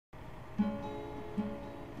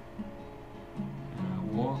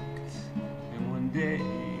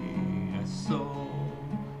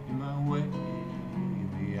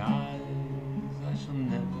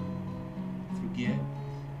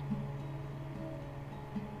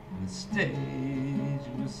stage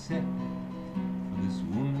was set for this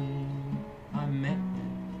woman I met,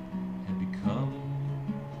 had become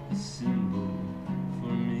a symbol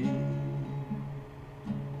for me.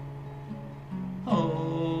 How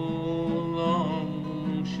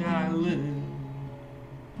long shall I live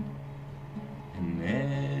and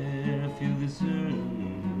ne'er feel this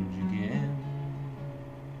urge again?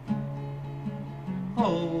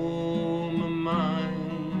 Oh, my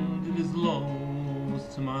mind, it is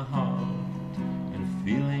lost to my heart, and a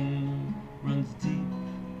feeling runs deep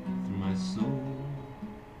through my soul.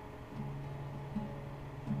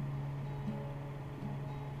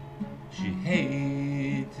 She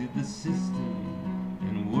hated the system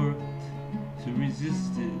and worked to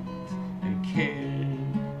resist it, and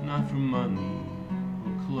cared not for money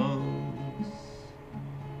or clothes.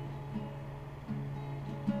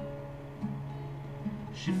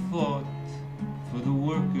 She fought for the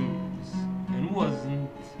workers and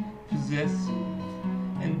wasn't possessive,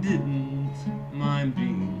 and didn't mind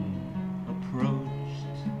being approached.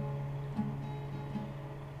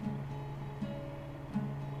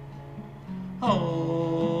 How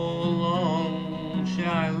long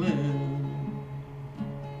shall I live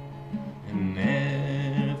and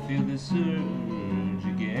never feel this urge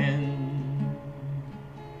again?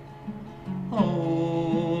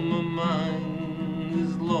 Oh, my mind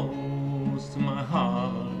is lost to my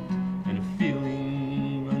heart, and a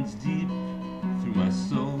feeling runs deep through my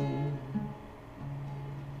soul.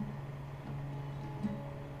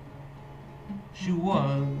 She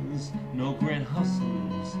was no grand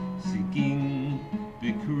hustlers seeking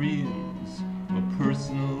big careers or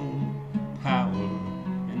personal power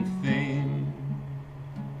and fame.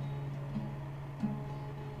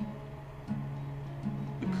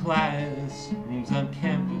 The classrooms on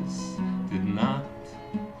campus did not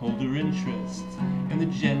hold her interest, and the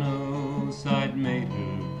genocide made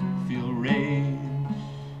her feel rage.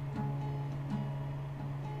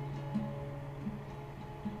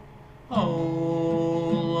 How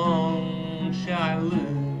long shall I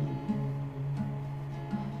live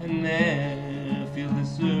and never feel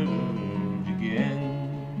this urge again?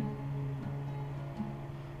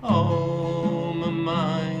 Oh, my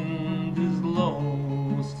mind is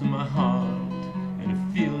lost to my heart, and a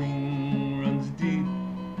feeling runs deep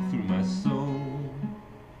through my soul.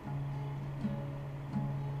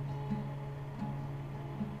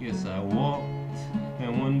 Yes, I walked,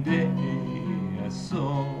 and one day I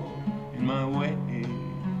saw in my way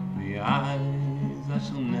the eyes I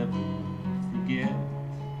shall never forget,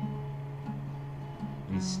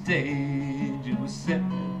 and the stage it was set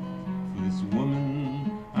for this woman